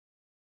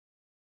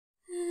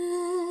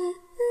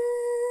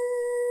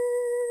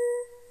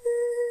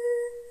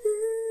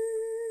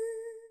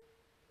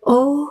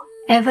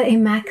Ever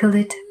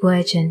Immaculate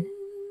Virgin,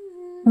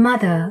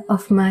 Mother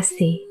of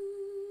Mercy,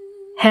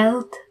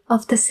 Health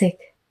of the sick,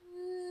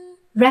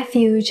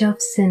 Refuge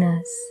of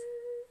sinners,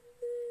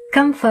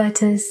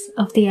 Comforters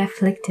of the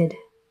afflicted,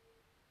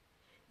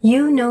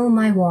 you know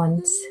my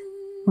wants,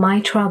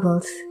 my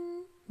troubles,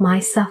 my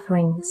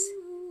sufferings.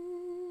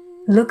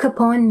 Look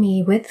upon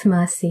me with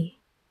mercy.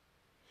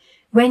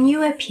 When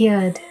you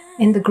appeared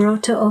in the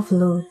grotto of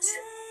Lourdes,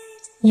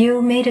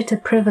 you made it a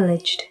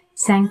privileged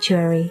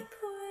sanctuary,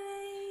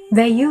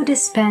 where you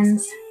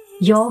dispense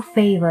your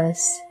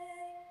favors,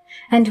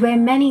 and where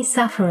many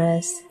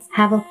sufferers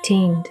have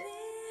obtained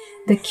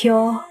the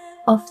cure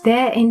of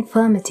their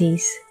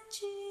infirmities,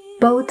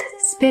 both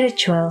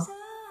spiritual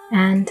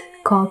and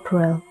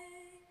corporal.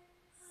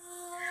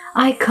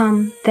 I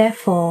come,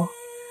 therefore,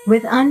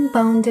 with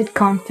unbounded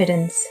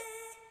confidence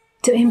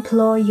to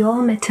implore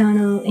your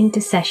maternal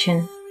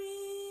intercession.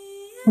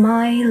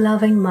 My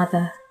loving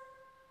Mother,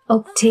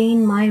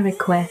 obtain my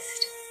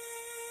request.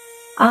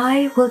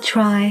 I will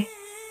try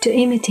to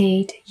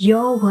imitate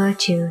your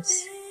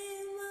virtues,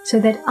 so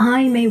that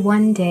I may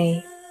one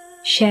day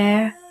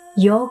share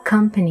your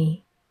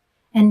company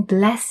and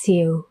bless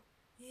you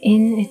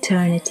in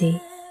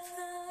eternity.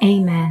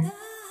 Amen.